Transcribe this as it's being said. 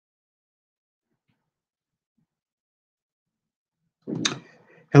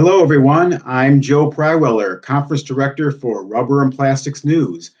Hello, everyone. I'm Joe Pryweller, Conference Director for Rubber and Plastics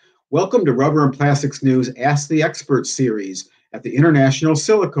News. Welcome to Rubber and Plastics News Ask the Expert series at the International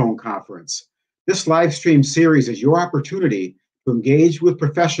Silicone Conference. This live stream series is your opportunity to engage with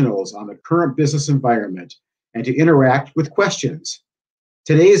professionals on the current business environment and to interact with questions.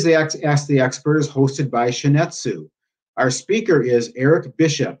 Today's Ask the Expert is hosted by ShinEtsu. Our speaker is Eric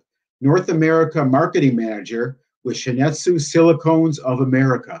Bishop, North America Marketing Manager with ShinEtsu Silicones of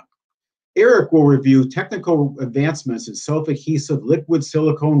America. Eric will review technical advancements in self-adhesive liquid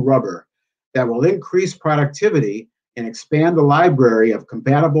silicone rubber that will increase productivity and expand the library of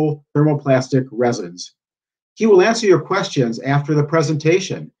compatible thermoplastic resins. He will answer your questions after the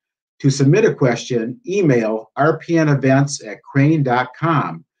presentation. To submit a question, email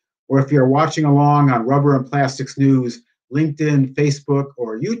rpnevents@crane.com, or if you're watching along on Rubber and Plastics News, LinkedIn, Facebook,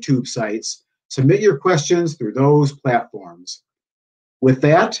 or YouTube sites, submit your questions through those platforms. With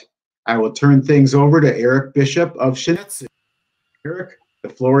that, I will turn things over to Eric Bishop of ShinEtsu. Eric, the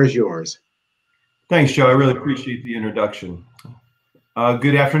floor is yours. Thanks, Joe. I really appreciate the introduction.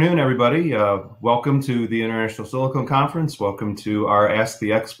 Good afternoon, everybody. Welcome to the International Silicone Conference. Welcome to our Ask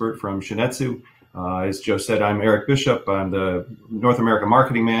the Expert from ShinEtsu. As Joe said, I'm Eric Bishop. I'm the North American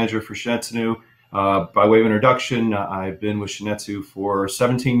Marketing Manager for ShinEtsu. By way of introduction, I've been with ShinEtsu for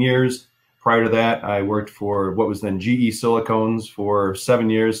 17 years. Prior to that, I worked for what was then GE Silicones for 7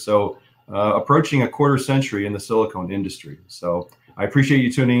 years, so approaching a quarter century in the silicone industry. So I appreciate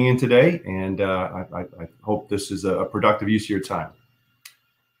you tuning in today, and I hope this is a productive use of your time.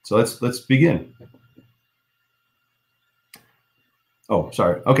 So let's begin. Oh,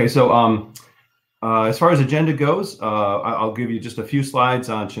 sorry. Okay, so as far as agenda goes, I'll give you just a few slides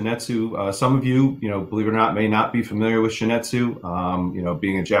on ShinEtsu. Some of you, believe it or not, may not be familiar with ShinEtsu.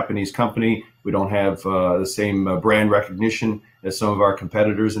 Being a Japanese company, we don't have the same brand recognition as some of our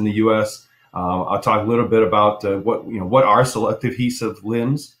competitors in the U.S. I'll talk a little bit about what are selective adhesive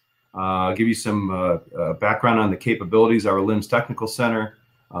limbs. I'll give you some background on the capabilities of our Limbs Technical Center.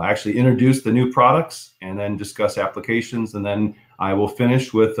 Actually introduce the new products and then discuss applications, and then I will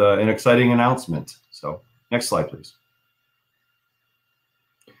finish with an exciting announcement. So next slide, please.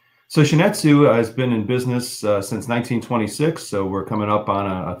 So ShinEtsu has been in business since 1926, so we're coming up on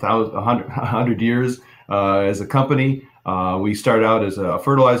 100 years as a company. We started out as a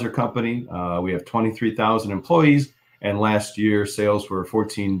fertilizer company. We have 23,000 employees, and last year sales were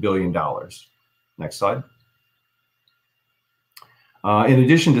 $14 billion. Next slide. In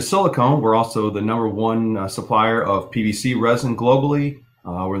addition to silicone, we're also the #1 supplier of PVC resin globally.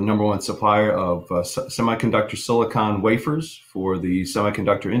 We're the #1 supplier of semiconductor silicon wafers for the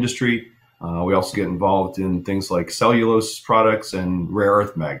semiconductor industry. We also get involved in things like cellulose products and rare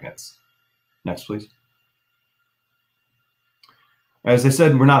earth magnets. Next, please. As I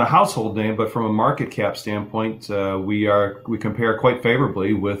said, we're not a household name, but from a market cap standpoint, we compare quite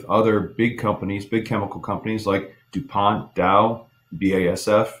favorably with other big companies, big chemical companies like DuPont, Dow,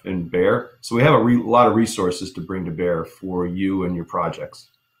 BASF, and Bayer. So we have a lot of resources to bring to bear for you and your projects.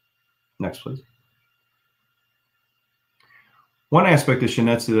 Next, please. One aspect of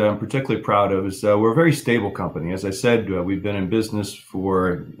ShinEtsu that I'm particularly proud of is we're a very stable company. As I said, we've been in business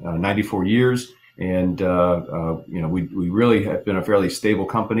for 94 years, and we really have been a fairly stable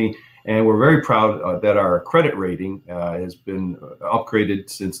company. And we're very proud that our credit rating has been upgraded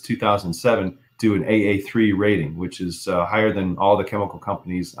since 2007 to an AA3 rating, which is higher than all the chemical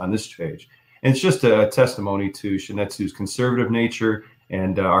companies on this page. And it's just a testimony to ShinEtsu's conservative nature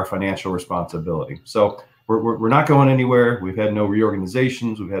and our financial responsibility. So we're not going anywhere. We've had no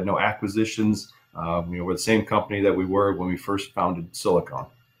reorganizations. We've had no acquisitions. We're the same company that we were when we first founded Silicone.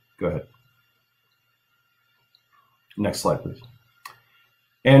 Go ahead. Next slide, please.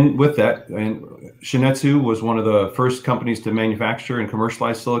 And with that, ShinEtsu was one of the first companies to manufacture and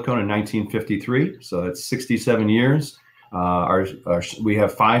commercialize silicone in 1953. So that's 67 years. We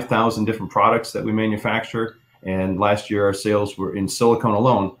have 5,000 different products that we manufacture. And last year, our sales were in silicone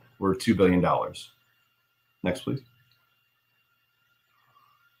alone were $2 billion. Next, please.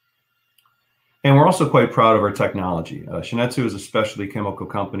 And we're also quite proud of our technology. ShinEtsu is a specialty chemical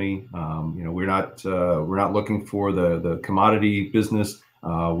company. We're not looking for the commodity business.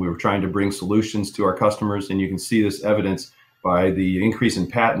 We were trying to bring solutions to our customers, and you can see this evidence by the increase in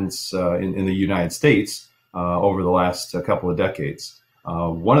patents in the United States over the last couple of decades.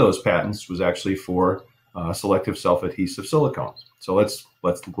 One of those patents was actually for selective self-adhesive silicones. So let's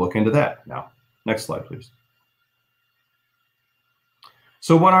look into that now. Next slide, please.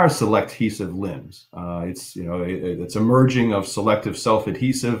 So what are select adhesive limbs? It's a merging of selective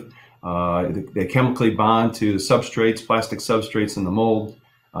self-adhesive They chemically bond to substrates, plastic substrates in the mold.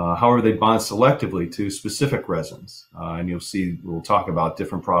 However, they bond selectively to specific resins. And you'll see, we'll talk about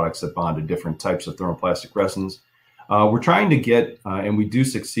different products that bond to different types of thermoplastic resins. We're trying to get, and we do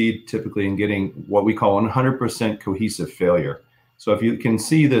succeed typically in getting what we call 100% cohesive failure. So if you can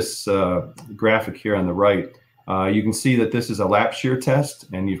see this graphic here on the right, you can see that this is a lap shear test,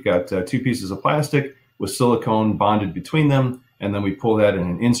 and you've got two pieces of plastic with silicone bonded between them, and then we pull that in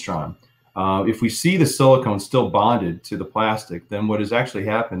an instron. If we see the silicone still bonded to the plastic, then what has actually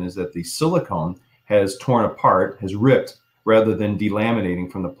happened is that the silicone has torn apart, has ripped, rather than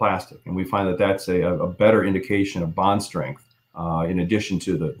delaminating from the plastic. And we find that that's a better indication of bond strength, in addition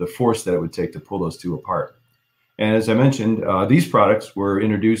to the force that it would take to pull those two apart. And as I mentioned, these products were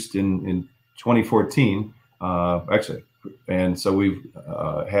introduced in 2014, actually. And so we've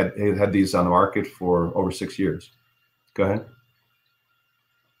had these on the market for over 6 years. Go ahead.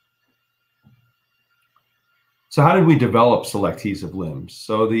 So how did we develop self-adhesive limbs?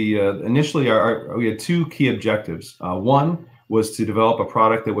 So initially we had two key objectives. One was to develop a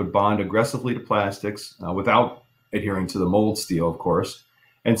product that would bond aggressively to plastics without adhering to the mold steel, of course.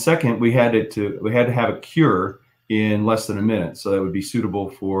 And second, we had to have a cure in less than a minute, so that would be suitable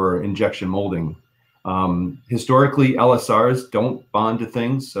for injection molding. Historically, LSRs don't bond to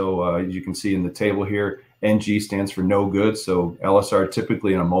things. So as you can see in the table here, NG stands for no good. So LSR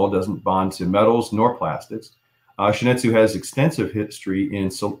typically in a mold doesn't bond to metals nor plastics. ShinEtsu has extensive history in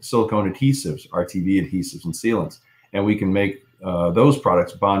silicone adhesives, RTV adhesives, and sealants, and we can make those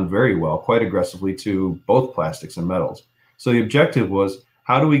products bond very well, quite aggressively, to both plastics and metals. So the objective was,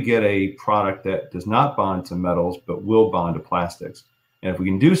 how do we get a product that does not bond to metals but will bond to plastics? And if we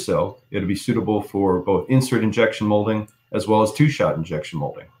can do so, it'll be suitable for both insert injection molding as well as two-shot injection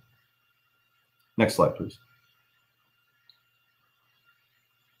molding. Next slide, please.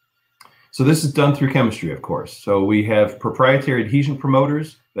 So this is done through chemistry, of course. So we have proprietary adhesion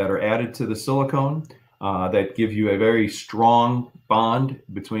promoters that are added to the silicone that give you a very strong bond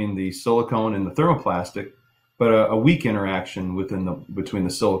between the silicone and the thermoplastic, but a weak interaction between the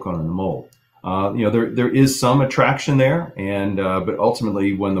silicone and the mold. There is some attraction there, but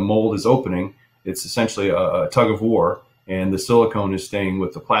ultimately when the mold is opening, it's essentially a tug of war, and the silicone is staying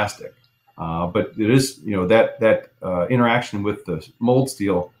with the plastic. But it is, that interaction with the mold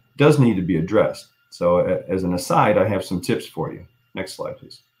steel does need to be addressed. So as an aside, I have some tips for you. Next slide,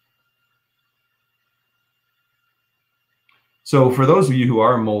 please. So for those of you who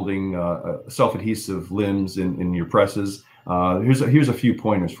are molding self-adhesive limbs in your presses, here's a few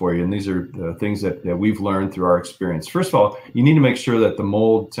pointers for you, and these are the things that we've learned through our experience. First of all, you need to make sure that the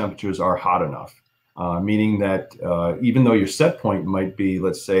mold temperatures are hot enough, meaning that even though your set point might be,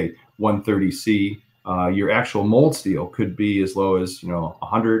 let's say, 130 C, your actual mold steel could be as low as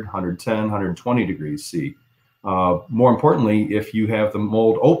 100, 110, 120 degrees C. More importantly, if you have the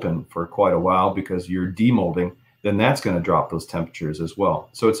mold open for quite a while because you're demolding, then that's going to drop those temperatures as well.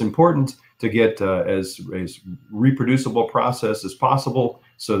 So it's important to get as reproducible process as possible,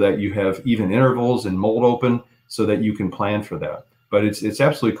 so that you have even intervals and mold open, so that you can plan for that. But it's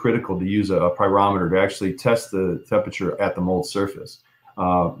absolutely critical to use a pyrometer to actually test the temperature at the mold surface.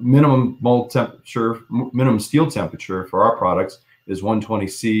 Minimum mold temperature, minimum steel temperature for our products is 120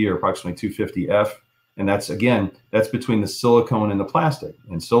 C or approximately 250 F. And that's between the silicone and the plastic.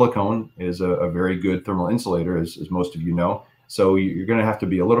 And silicone is a very good thermal insulator, as most of you know. So you're going to have to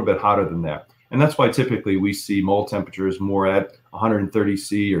be a little bit hotter than that. And that's why typically we see mold temperatures more at 130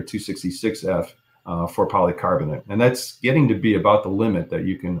 C or 266 F for polycarbonate. And that's getting to be about the limit that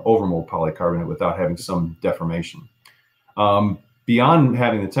you can overmold polycarbonate without having some deformation. Beyond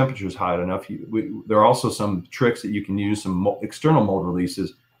having the temperatures hot enough, there are also some tricks that you can use, some external mold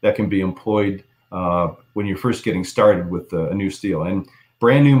releases that can be employed when you're first getting started with a new steel. And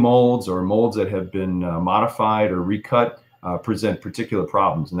brand new molds or molds that have been modified or recut present particular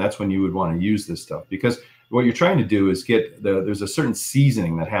problems. And that's when you would want to use this stuff, because what you're trying to do is there's a certain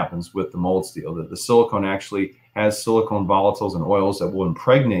seasoning that happens with the mold steel. The silicone actually has silicone volatiles and oils that will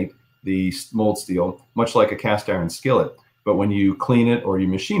impregnate the mold steel, much like a cast iron skillet. But when you clean it or you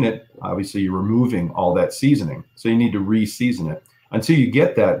machine it, obviously you're removing all that seasoning. So you need to re-season it. Until you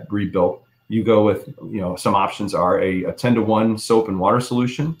get that rebuilt, you go with, some options are a 10-to-1 soap and water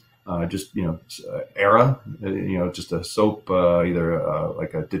solution, ERA, just a soap, either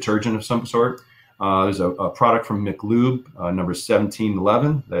like a detergent of some sort. There's a product from McLube, number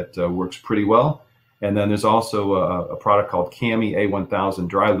 1711, that works pretty well. And then there's also a product called Cami A1000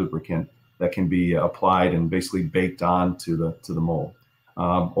 dry lubricant that can be applied and basically baked on to the mold.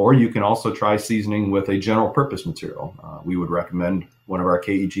 Or you can also try seasoning with a general purpose material. We would recommend one of our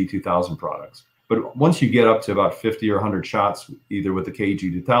KEG 2000 products. But once you get up to about 50 or 100 shots, either with the KEG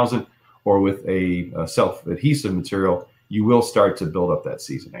 2000 or with a self-adhesive material, you will start to build up that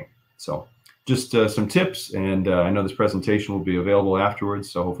seasoning. So just some tips, and I know this presentation will be available afterwards,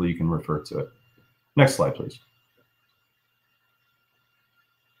 so hopefully you can refer to it. Next slide, please.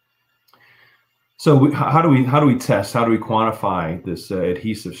 So how do we test? How do we quantify this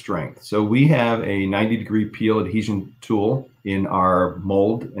adhesive strength? So we have a 90-degree peel adhesion tool in our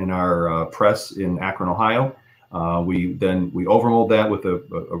mold in our press in Akron, Ohio. We overmold that with a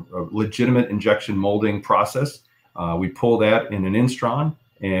legitimate injection molding process. We pull that in an instron,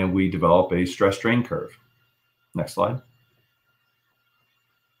 and we develop a stress strain curve. Next slide.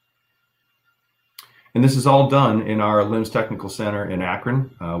 And this is all done in our LIMS Technical Center in Akron.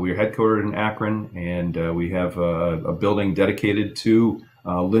 We are headquartered in Akron, and we have a building dedicated to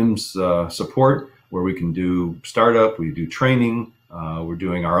LIMS support, where we can do startup, we do training, we're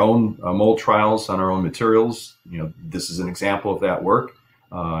doing our own mold trials on our own materials. This is an example of that work,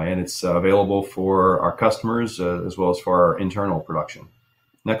 and it's available for our customers as well as for our internal production.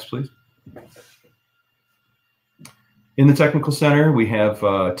 Next, please. In the Technical Center, we have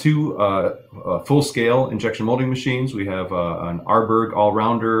two full-scale injection molding machines. We have an Arberg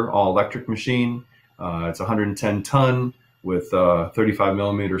all-rounder, all-electric machine. It's 110 ton with a 35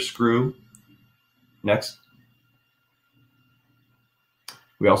 millimeter screw. Next.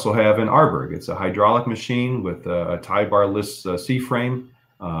 We also have an Arberg. It's a hydraulic machine with a tie barless C-frame,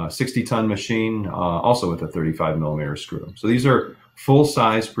 60-ton machine, also with a 35 millimeter screw. So these are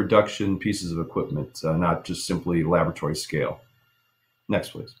full-size production pieces of equipment, not just simply laboratory scale. Next,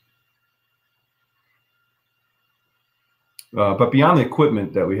 please. But beyond the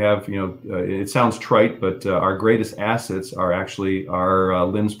equipment that we have, it sounds trite, but our greatest assets are actually our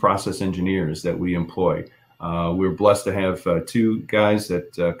LIMS process engineers that we employ. We're blessed to have two guys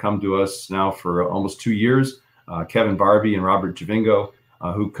that come to us now for almost 2 years, Kevin Barbie and Robert Javingo,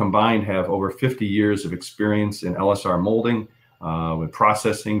 who combined have over 50 years of experience in LSR molding, with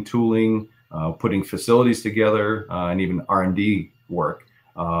processing, tooling, putting facilities together, and even R&D work.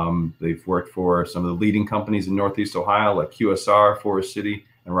 They've worked for some of the leading companies in Northeast Ohio, like QSR, Forest City,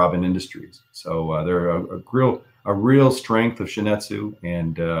 and Robin Industries. So they're a real strength of ShinEtsu,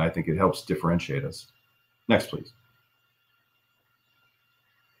 and I think it helps differentiate us. Next, please.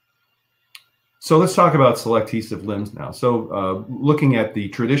 So let's talk about self-adhesive LIMS now. So looking at the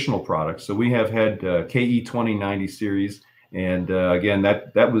traditional products, so we have had KE 2090 series. And again,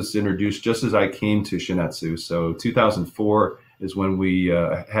 that was introduced just as I came to ShinEtsu. So 2004 is when we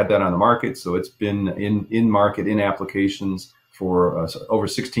had that on the market. So it's been in market, in applications for over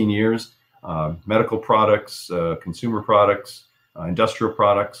 16 years. Medical products, consumer products, industrial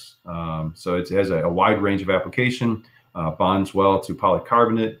products. So it has a wide range of application, bonds well to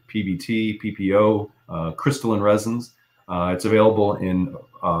polycarbonate, PBT, PPO, crystalline resins. It's available in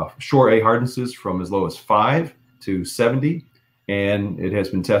shore A hardnesses from as low as 5 to 70, and it has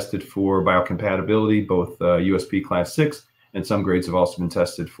been tested for biocompatibility, both USP Class 6, and some grades have also been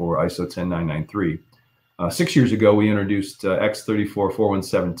tested for ISO 10993. 6 years ago, we introduced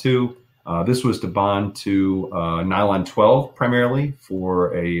X344172. This was to bond to nylon 12 primarily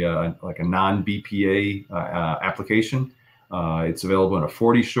for a like a non-BPA application. It's available in a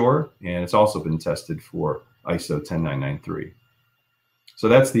 40 shore, and it's also been tested for ISO 10993. So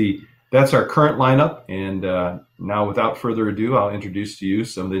that's our current lineup, and now without further ado, I'll introduce to you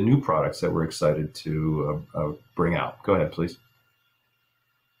some of the new products that we're excited to bring out. Go ahead, please.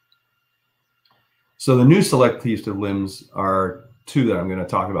 So the new self-adhesive LIMS are two that I'm going to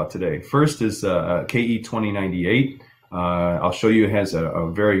talk about today. First is KE 2098. I'll show you it has a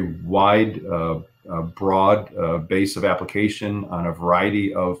very wide, broad base of application on a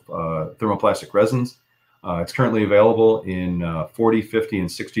variety of thermoplastic resins. It's currently available in 40, 50,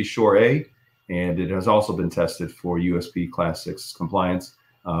 and 60 shore A, and it has also been tested for USP Class 6 compliance.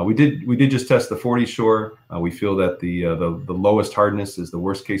 We did just test the 40 shore. We feel that the lowest hardness is the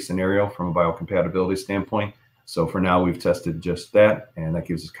worst case scenario from a biocompatibility standpoint. So for now, we've tested just that, and that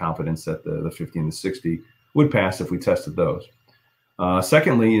gives us confidence that the 50 and the 60 would pass if we tested those.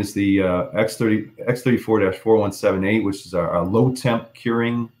 Secondly is the X34-4178, which is our low temp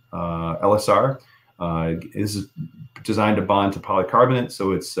curing LSR. Is designed to bond to polycarbonate,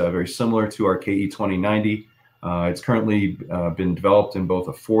 so it's very similar to our KE 2090. It's currently been developed in both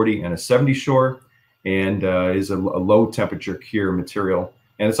a 40 and a 70 shore, and is a low temperature cure material,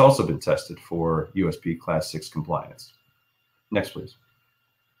 and it's also been tested for USP Class 6 compliance. Next, please.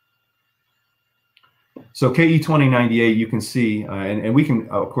 So KE 2098, you can see, and we can,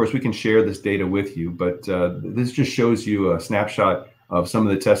 of course, we can share this data with you, but this just shows you a snapshot of some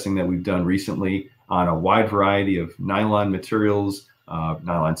of the testing that we've done recently on a wide variety of nylon materials,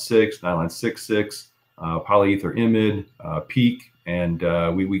 nylon 6, nylon 6/6, polyether imide, PEEK, and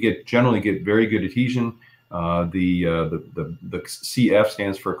we generally get very good adhesion. The CF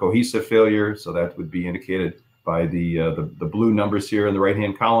stands for cohesive failure, so that would be indicated by the blue numbers here in the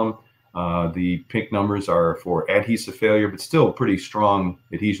right-hand column. The pink numbers are for adhesive failure, but still pretty strong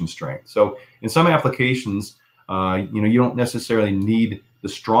adhesion strength. So in some applications, you don't necessarily need the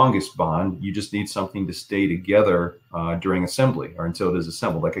strongest bond. You just need something to stay together during assembly or until it is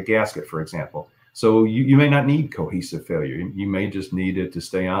assembled, like a gasket, for example. So you may not need cohesive failure. You may just need it to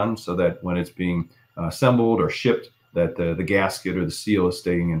stay on so that when it's being assembled or shipped, that the gasket or the seal is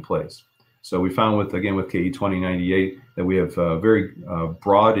staying in place. So we found with KE2098 that we have very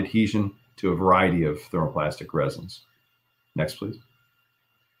broad adhesion to a variety of thermoplastic resins. Next, please.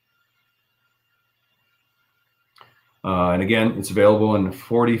 And again, it's available in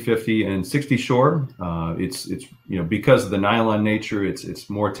 40, 50, and 60 shore. It's because of the nylon nature, it's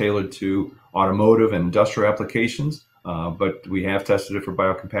more tailored to automotive and industrial applications. But we have tested it for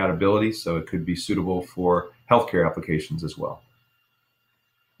biocompatibility, so it could be suitable for healthcare applications as well.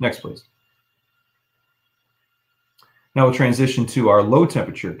 Next, please. Now we'll transition to our low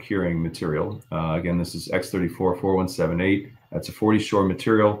temperature curing material. Again, this is X344178. That's a 40 shore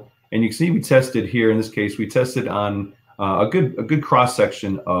material. And you can see we tested here, in this case, we tested on a good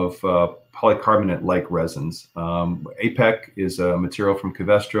cross-section of polycarbonate-like resins. APEC is a material from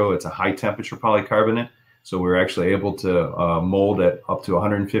Covestro. It's a high temperature polycarbonate. So we're actually able to mold at up to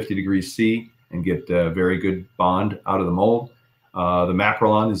 150 degrees C and get a very good bond out of the mold. The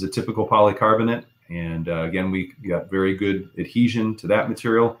Macrolon is a typical polycarbonate. And again, we got very good adhesion to that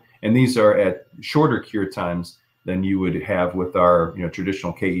material. And these are at shorter cure times than you would have with our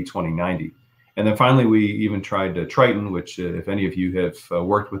traditional KE2090. And then finally, we even tried Triton, which if any of you have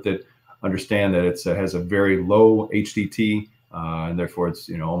worked with it, understand that it has a very low HDT, and therefore it's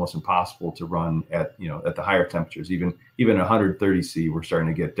almost impossible to run at at the higher temperatures. Even 130 C, we're starting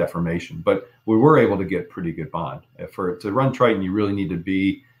to get deformation. But we were able to get pretty good bond. To run Triton, you really need to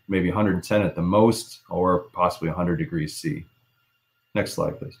be maybe 110 at the most, or possibly 100 degrees C. Next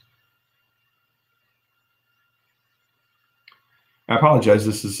slide, please. I apologize,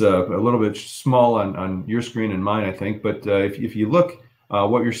 this is a little bit small on your screen and mine, I think, but if you look,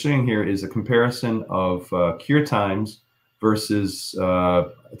 what you're seeing here is a comparison of cure times versus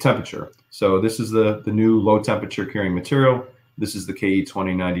temperature. So this is the new low temperature curing material. This is the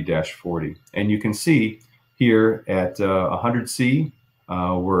KE2090-40. And you can see here at 100 C,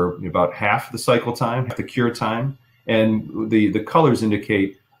 we're about half the cycle time, half the cure time. And the colors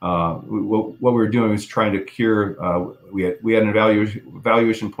indicate what we were doing was trying to cure. We had an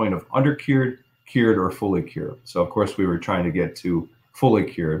evaluation point of undercured, cured, or fully cured. So of course we were trying to get to fully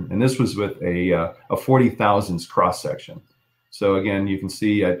cured, and this was with a 40 thousandths cross section. So again, you can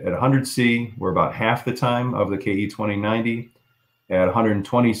see at 100 C, we're about half the time of the KE2090. At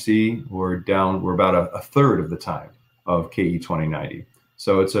 120 C, we're about a third of the time of KE2090.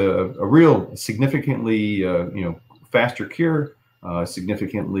 So it's a real significantly faster cure.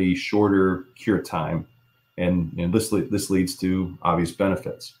 Significantly shorter cure time, and this leads to obvious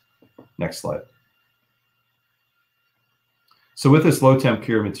benefits. Next slide. So with this low temp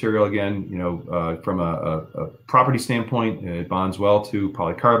cure material, again, from a property standpoint, it bonds well to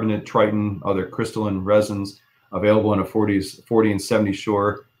polycarbonate, Triton, other crystalline resins, available in a 40 and 70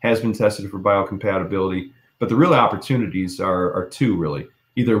 shore, has been tested for biocompatibility. But the real opportunities are two, really.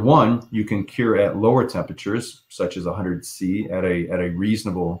 Either one, you can cure at lower temperatures, such as 100 C at a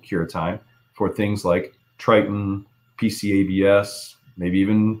reasonable cure time for things like Triton, PCABS, maybe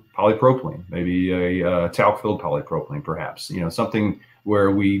even polypropylene, maybe a talc-filled polypropylene, perhaps. Something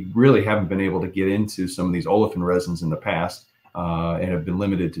where we really haven't been able to get into some of these olefin resins in the past and have been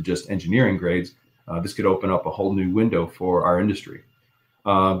limited to just engineering grades. This could open up a whole new window for our industry.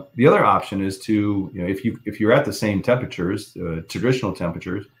 The other option is to, if you're at the same temperatures, traditional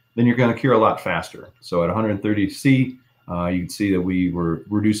temperatures, then you're going to cure a lot faster. So at 130 C, you can see that we were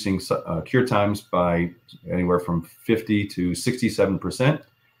reducing cure times by anywhere from 50 to 67%.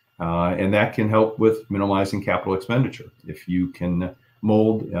 And that can help with minimizing capital expenditure. If you can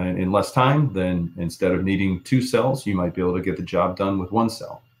mold in less time, then instead of needing 2 cells, you might be able to get the job done with 1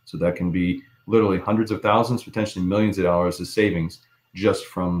 cell. So that can be literally hundreds of thousands, potentially millions of dollars of savings just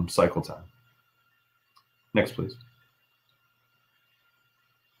from cycle time. Next, please.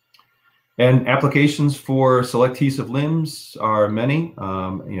 And applications for self-adhesive limbs are many.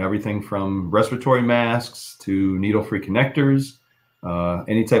 Everything from respiratory masks to needle-free connectors,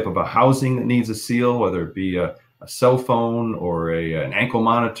 any type of a housing that needs a seal, whether it be a cell phone or an ankle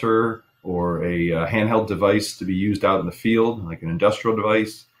monitor or a handheld device to be used out in the field, like an industrial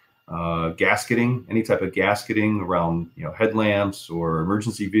device, gasketing, any type of gasketing around headlamps or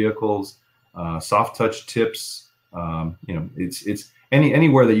emergency vehicles, soft touch tips. It's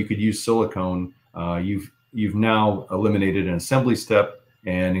anywhere that you could use silicone. You've now eliminated an assembly step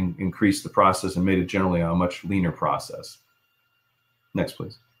and increased the process and made it generally a much leaner process. Next,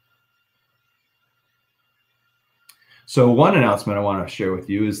 please. So one announcement I want to share with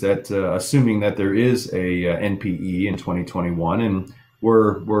you is that assuming that there is a NPE in 2021, and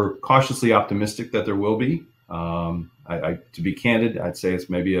we're cautiously optimistic that there will be. To be candid, I'd say it's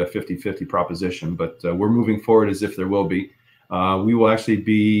maybe a 50-50 proposition, but we're moving forward as if there will be. We will actually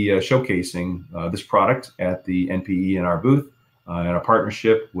be showcasing this product at the NPE in our booth in a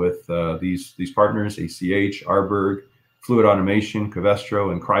partnership with these partners, ACH, Arberg, Fluid Automation,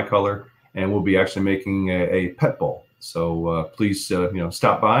 Covestro, and Cricolor, and we'll be actually making a pet bowl. So please,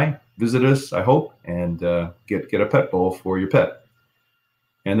 stop by, visit us, I hope, and get a pet bowl for your pet.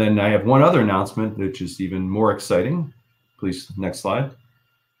 And then I have one other announcement, which is even more exciting. Please, next slide.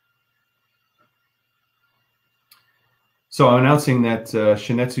 So I'm announcing that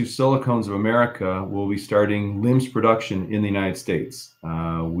ShinEtsu Silicones of America will be starting LIMS production in the United States.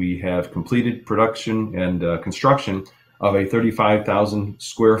 We have completed production and construction of a 35,000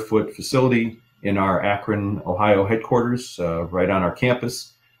 square foot facility in our Akron, Ohio headquarters, right on our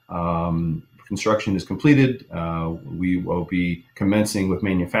campus. Construction is completed. We will be commencing with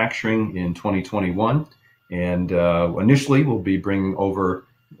manufacturing in 2021. And initially, we'll be bringing over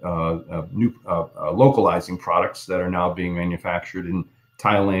new localizing products that are now being manufactured in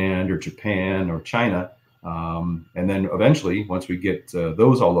Thailand or Japan or China. And then eventually, once we get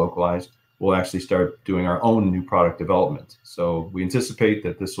those all localized, we'll actually start doing our own new product development. So we anticipate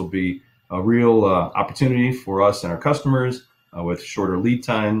that this will be a real opportunity for us and our customers with shorter lead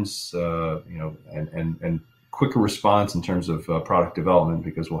times, and quicker response in terms of product development,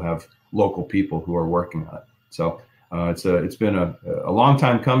 because we'll have local people who are working on it. So it's been a long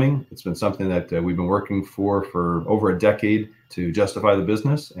time coming. It's been something that we've been working for over a decade to justify the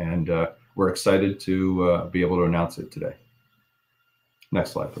business, and we're excited to be able to announce it today.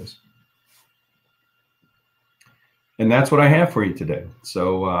 Next slide, please. And that's what I have for you today.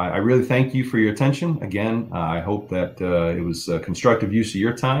 So I really thank you for your attention. Again, I hope that it was a constructive use of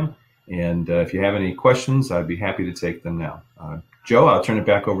your time. And if you have any questions, I'd be happy to take them now. Joe, I'll turn it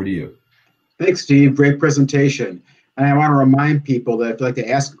back over to you. Thanks, Steve. Great presentation. And I want to remind people that if you'd like to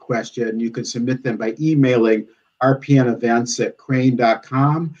ask a question, you can submit them by emailing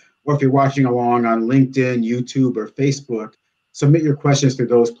rpnevents@crane.com, or if you're watching along on LinkedIn, YouTube, or Facebook, submit your questions through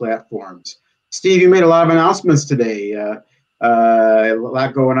those platforms. Steve, you made a lot of announcements today. A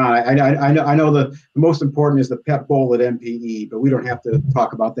lot going on. I know the most important is the pet bowl at NPE, but we don't have to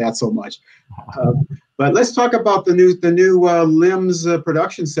talk about that so much. But let's talk about the new LIMS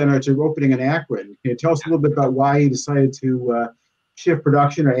production center that you're opening in Akron. Can you tell us a little bit about why you decided to shift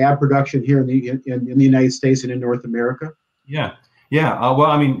production or add production here in the United States and in North America? Yeah. Well,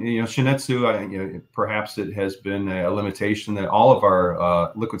 I mean, ShinEtsu, perhaps it has been a limitation that all of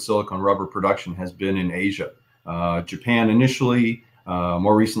our liquid silicone rubber production has been in Asia. Japan initially,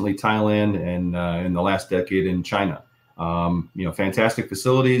 more recently Thailand, and in the last decade in China. Fantastic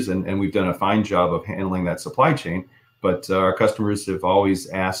facilities, and we've done a fine job of handling that supply chain. But our customers have always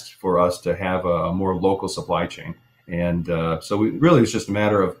asked for us to have a more local supply chain. And so really it's just a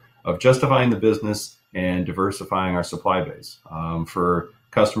matter of justifying the business and diversifying our supply base. For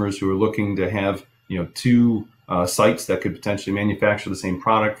customers who are looking to have two sites that could potentially manufacture the same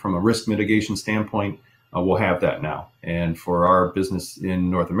product from a risk mitigation standpoint, we'll have that now. And for our business in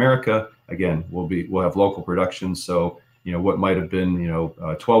North America, again, we'll have local production. So what might have been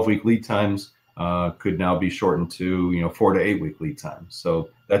 12-week lead times could now be shortened to 4 to 8 week lead times. So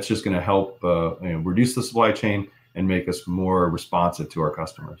that's just going to help reduce the supply chain and make us more responsive to our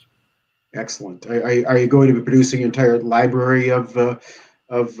customers. Excellent. Are you going to be producing an entire library of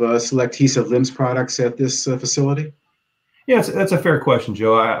self-adhesive LIMS products at this facility? Yeah, that's a fair question,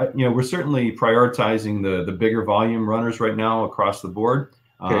 Joe. We're certainly prioritizing the bigger volume runners right now across the board.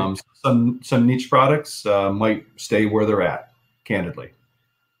 Okay. Some niche products might stay where they're at, candidly.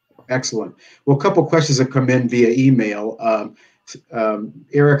 Excellent. Well, a couple of questions have come in via email.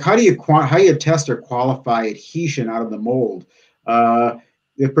 Eric, how do you test or qualify adhesion out of the mold?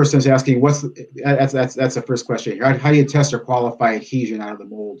 The person is asking, that's the first question here. How do you test or qualify adhesion out of the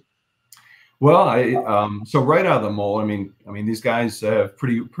mold? Well, so right out of the mold, I mean, these guys have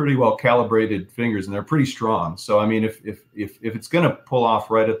pretty well calibrated fingers, and they're pretty strong. So, I mean, if it's going to pull off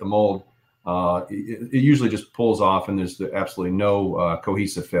right at the mold, it usually just pulls off, and there's absolutely no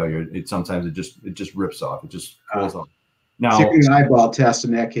cohesive failure. Sometimes it just rips off. It just pulls off. So Now, you can eyeball test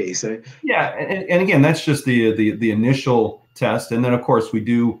in that case. yeah, and again, that's just the initial test, and then of course we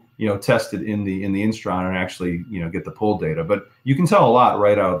do test it in the Instron and actually get the pull data. But you can tell a lot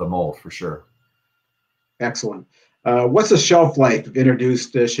right out of the mold for sure. Excellent. What's the shelf life of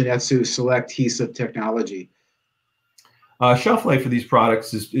introduced ShinEtsu self-adhesive technology? Shelf life for these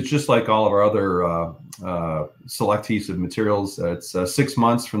products it's just like all of our other self-adhesive materials. It's 6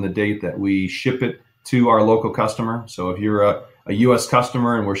 months from the date that we ship it to our local customer. So if you're a U.S.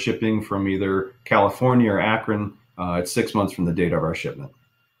 customer and we're shipping from either California or Akron, it's 6 months from the date of our shipment.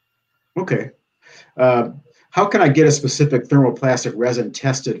 Okay. How can I get a specific thermoplastic resin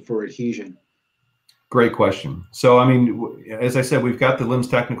tested for adhesion? Great question. So, I mean, as I said, we've got the LIMS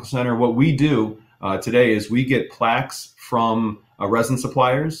Technical Center. What we do today is we get plaques from resin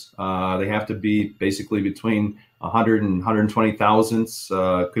suppliers. They have to be basically between 100 and 120 thousandths,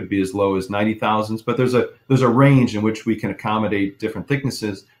 could be as low as 90 thousandths, but there's a range in which we can accommodate different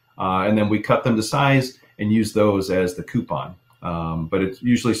thicknesses, and then we cut them to size and use those as the coupon. But it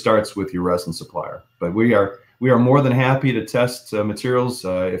usually starts with your resin supplier. But we are more than happy to test materials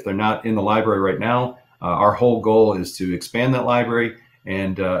if they're not in the library right now. Our whole goal is to expand that library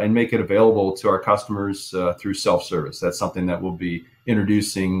and make it available to our customers through self-service. That's something that we'll be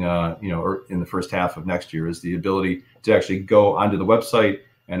introducing, or in the first half of next year, is the ability to actually go onto the website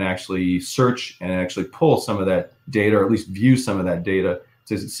and actually search and actually pull some of that data, or at least view some of that data,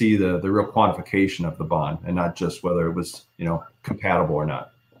 to see the real quantification of the bond, and not just whether it was compatible or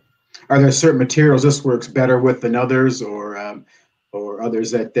not. Are there certain materials this works better with than others, or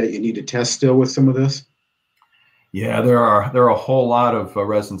others that you need to test still with some of this? Yeah, there are a whole lot of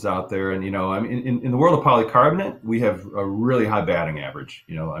resins out there, and I mean, in the world of polycarbonate, we have a really high batting average.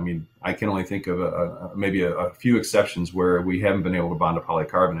 I mean, I can only think of maybe a few exceptions where we haven't been able to bond to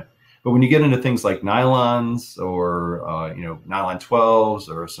polycarbonate. But when you get into things like nylons or nylon 12s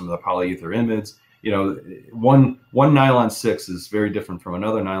or some of the polyether imids, one nylon 6 is very different from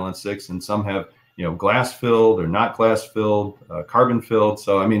another nylon 6, and some have glass filled or not glass filled, carbon filled.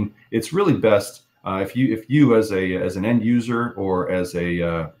 So I mean, it's really best if you as an end user or as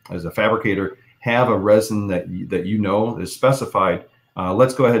a fabricator have a resin that is specified.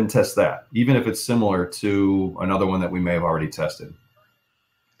 Let's go ahead and test that, even if it's similar to another one that we may have already tested.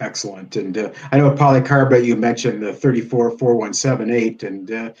 Excellent. And I know polycarbonate, you mentioned the 344178,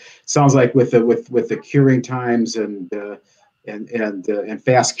 and sounds like with the curing times and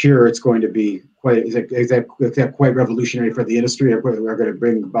fast cure, it's going to be quite is that quite revolutionary for the industry. We're going to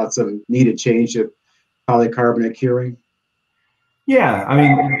bring about some needed change to polycarbonate curing. Yeah, I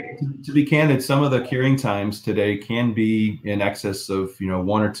mean, to be candid, some of the curing times today can be in excess of 1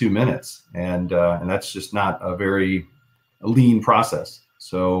 or 2 minutes, and that's just not a very lean process.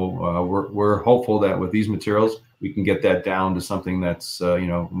 So we're hopeful that with these materials we can get that down to something that's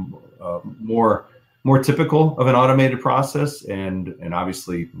more typical of an automated process, and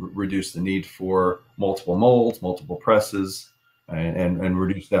obviously reduce the need for multiple molds, multiple presses, and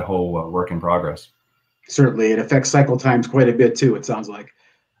reduce that whole work in progress. Certainly, it affects cycle times quite a bit too, it sounds like.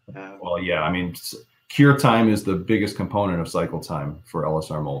 Well, yeah, I mean, cure time is the biggest component of cycle time for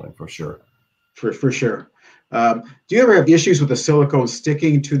LSR molding, for sure. For sure. Do you ever have issues with the silicone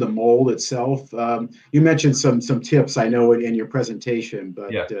sticking to the mold itself? You mentioned some tips, I know, in your presentation,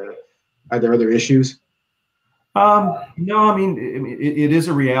 but yeah. Are there other issues? No, I mean, it is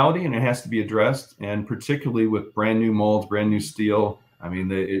a reality, and it has to be addressed, and particularly with brand new molds, brand new steel. I mean,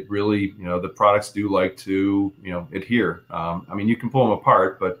 it really, the products do like to, adhere. I mean, you can pull them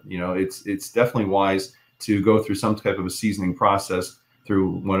apart, but it's definitely wise to go through some type of a seasoning process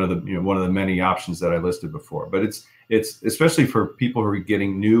through one of the many options that I listed before. But it's especially for people who are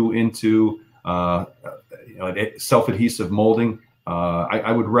getting new into self-adhesive molding.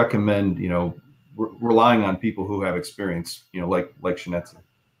 I would recommend relying on people who have experience, like ShinEtsu.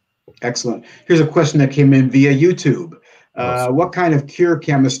 Excellent. Here's a question that came in via YouTube. What kind of cure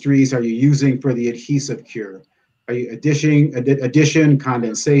chemistries are you using for the adhesive cure? Are you addition,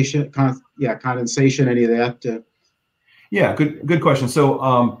 condensation, condensation, any of that? Yeah, good question.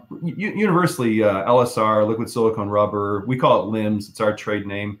 So universally, LSR, liquid silicone rubber, we call it LIMS, it's our trade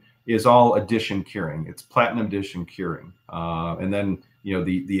name, is all addition curing. It's platinum addition curing. And then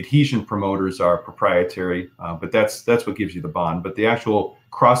the adhesion promoters are proprietary, but that's what gives you the bond. But the actual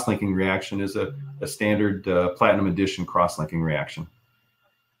cross-linking reaction is a standard platinum addition cross-linking reaction.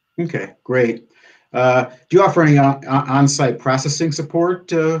 Okay, great. Do you offer any on-site processing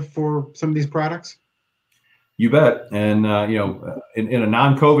support for some of these products? You bet. And, in a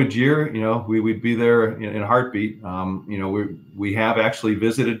non-COVID year, we'd be there in a heartbeat. We have actually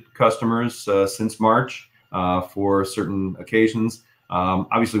visited customers since March for certain occasions.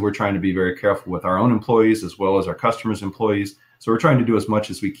 Obviously, we're trying to be very careful with our own employees as well as our customers' employees. So we're trying to do as much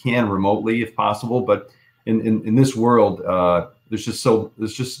as we can remotely if possible. But in this world, there's just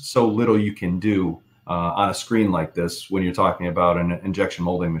so little you can do on a screen like this when you're talking about an injection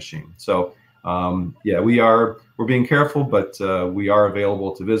molding machine. So we're being careful, but we are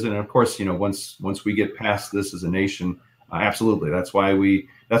available to visit. And of course, once we get past this as a nation, absolutely. That's why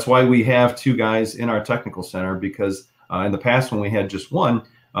we have two guys in our technical center, because in the past, when we had just one,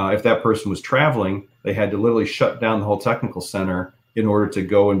 if that person was traveling, they had to literally shut down the whole technical center in order to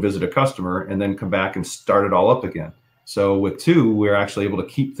go and visit a customer and then come back and start it all up again. So with two, we're actually able to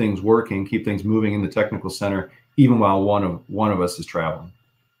keep things working, keep things moving in the technical center, even while one of us is traveling.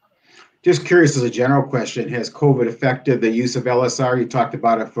 Just curious, as a general question, has COVID affected the use of LSR? You talked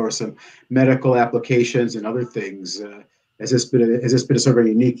about it for some medical applications and other things. Has this been a sort of a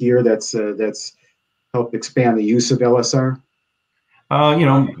unique year that's helped expand the use of LSR?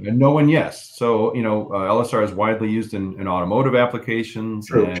 No and yes. So, LSR is widely used in automotive applications.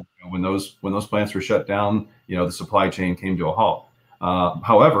 True. And when those plants were shut down, the supply chain came to a halt.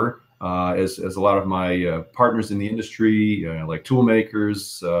 However, as a lot of my partners in the industry, like tool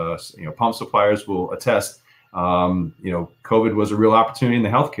makers, pump suppliers will attest, COVID was a real opportunity in the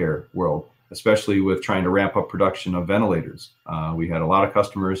healthcare world, especially with trying to ramp up production of ventilators. We had a lot of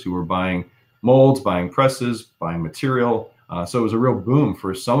customers who were buying molds, buying presses, buying material. So it was a real boom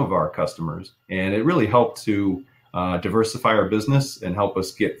for some of our customers, and it really helped to diversify our business and help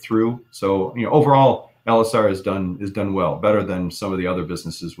us get through. So, overall, LSR is done well, better than some of the other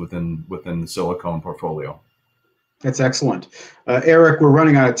businesses within the silicone portfolio. That's excellent. Eric, we're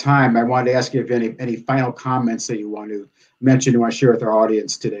running out of time. I wanted to ask you if any final comments that you want to mention, you want to share with our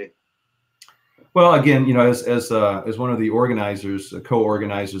audience today. Well, again, as one of the organizers,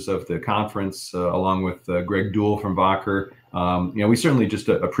 co-organizers of the conference, along with Greg Duell from Wacker, we certainly just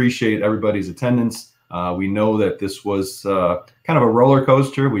appreciate everybody's attendance. We know that this was kind of a roller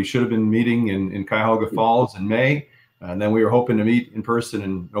coaster. We should have been meeting in Cuyahoga Falls in May, and then we were hoping to meet in person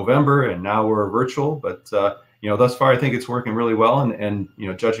in November, and now we're virtual. But thus far, I think it's working really well, and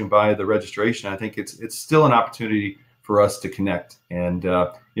judging by the registration, I think it's still an opportunity for us to connect. And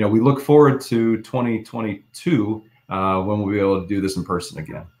we look forward to 2022 when we'll be able to do this in person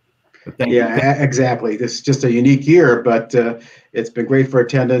again. Exactly. This is just a unique year, but it's been great for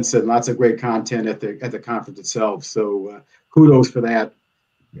attendance and lots of great content at the conference itself. So kudos for that.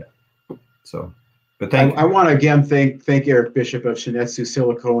 Yeah. So, but I want to again thank Eric Bishop of ShinEtsu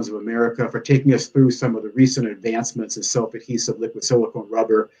Silicones of America for taking us through some of the recent advancements in self-adhesive liquid silicone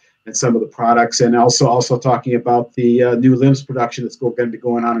rubber and some of the products, and also talking about the new limbs production that's going to be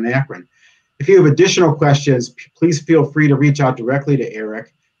going on in Akron. If you have additional questions, please feel free to reach out directly to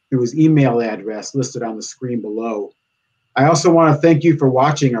Eric through his email address listed on the screen below. I also want to thank you for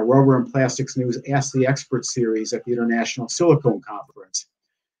watching our Rubber and Plastics News Ask the Expert series at the International Silicone Conference.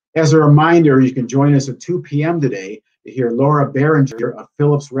 As a reminder, you can join us at 2 p.m. today to hear Laura Behringer of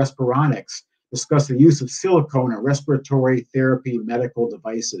Philips Respironics discuss the use of silicone in respiratory therapy medical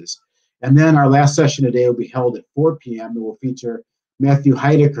devices. And then our last session today will be held at 4 p.m. and will feature Matthew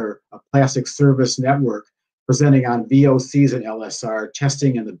Heidecker of Plastic Service Network presenting on VOCs and LSR,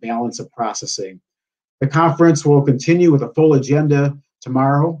 testing and the balance of processing. The conference will continue with a full agenda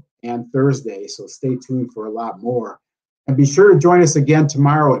tomorrow and Thursday, so stay tuned for a lot more. And be sure to join us again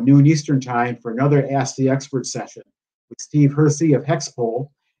tomorrow at noon Eastern Time for another Ask the Expert session with Steve Hersey of Hexpol,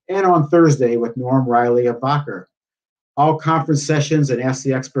 and on Thursday with Norm Riley of Wacker. All conference sessions and Ask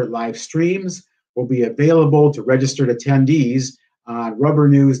the Expert live streams will be available to registered attendees on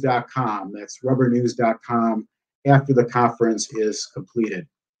rubbernews.com. That's rubbernews.com after the conference is completed.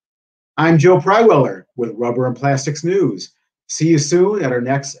 I'm Joe Pryweller with Rubber and Plastics News. See you soon at our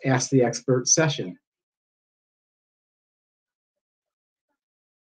next Ask the Expert session.